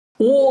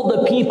All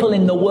the people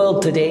in the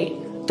world today,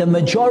 the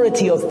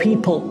majority of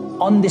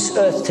people on this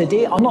earth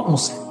today are not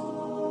Muslim.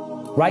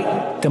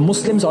 Right? The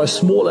Muslims are a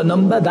smaller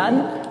number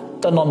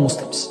than the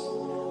non-Muslims.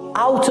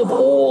 Out of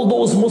all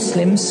those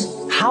Muslims,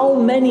 how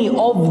many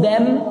of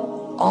them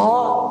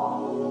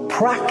are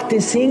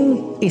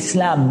practicing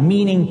Islam,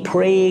 meaning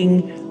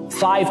praying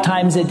 5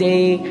 times a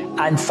day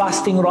and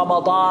fasting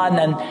Ramadan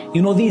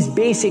and these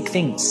basic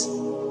things?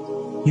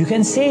 You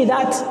can say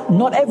that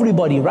not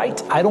everybody,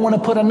 right? I don't want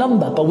to put a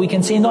number, but we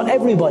can say not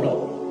everybody.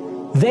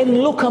 Then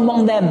look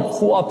among them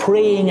who are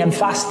praying and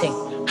fasting.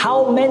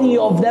 How many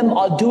of them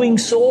are doing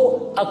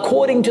so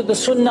according to the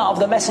sunnah of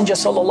the Messenger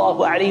sallallahu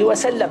alaihi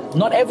wasallam?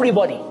 Not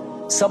everybody.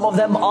 Some of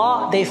them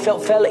they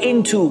fell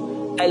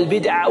into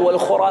al-bid'ah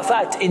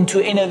wal-khurafat, into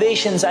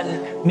innovations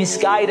and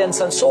misguidance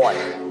and so on.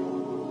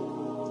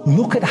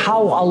 Look at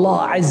how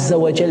Allah Azza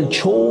wa Jal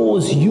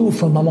chose you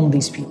from among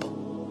these people.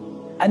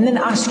 And then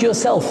ask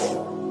yourself,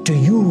 do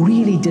you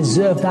really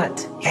deserve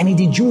that? Yani,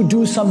 did you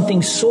do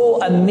something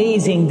so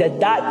amazing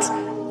that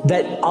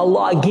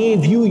Allah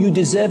gave you, you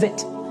deserve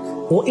it?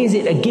 Or is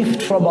it a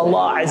gift from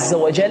Allah Azza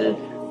wa Jal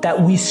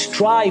that we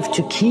strive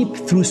to keep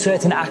through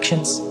certain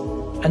actions?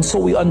 And so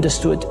we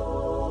understood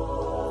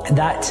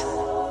that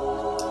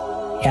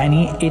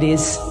it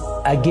is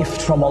a gift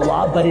from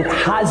Allah, but it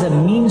has a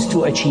means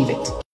to achieve it.